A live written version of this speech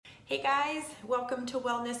Hey guys, welcome to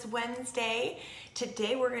Wellness Wednesday.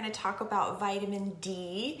 Today we're going to talk about vitamin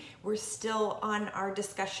D. We're still on our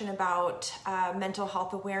discussion about mental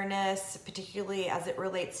health awareness, particularly as it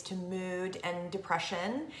relates to mood and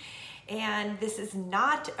depression. And this is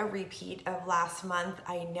not a repeat of last month,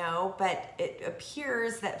 I know, but it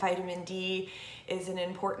appears that vitamin D is an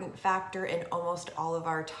important factor in almost all of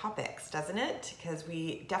our topics, doesn't it? Because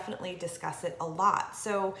we definitely discuss it a lot.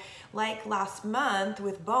 So like last month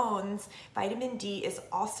with bones, vitamin D is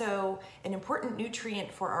also an important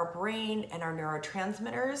nutrient for our brain and our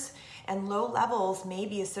neurotransmitters, and low levels may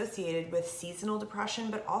be associated with seasonal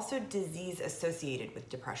depression, but also disease associated with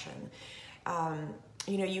depression.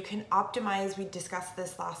 You can optimize, we discussed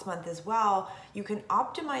this last month as well, you can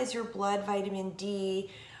optimize your blood vitamin D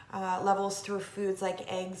levels through foods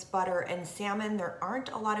like eggs, butter, and salmon. There aren't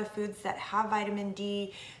a lot of foods that have vitamin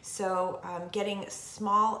D, so getting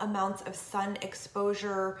small amounts of sun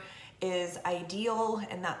exposure is ideal,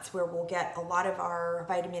 and that's where we'll get a lot of our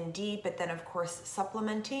vitamin D, but then of course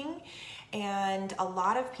supplementing. And a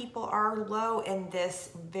lot of people are low in this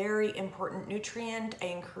very important nutrient. I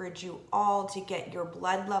encourage you all to get your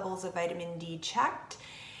blood levels of vitamin D checked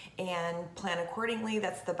and plan accordingly.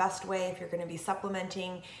 That's the best way if you're going to be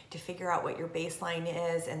supplementing, to figure out what your baseline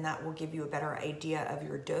is, and that will give you a better idea of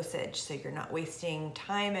your dosage so you're not wasting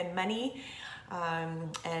time and money.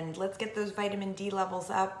 And let's get those vitamin D levels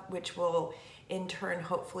up, which will in turn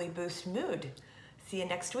hopefully boost mood. See you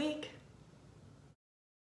next week.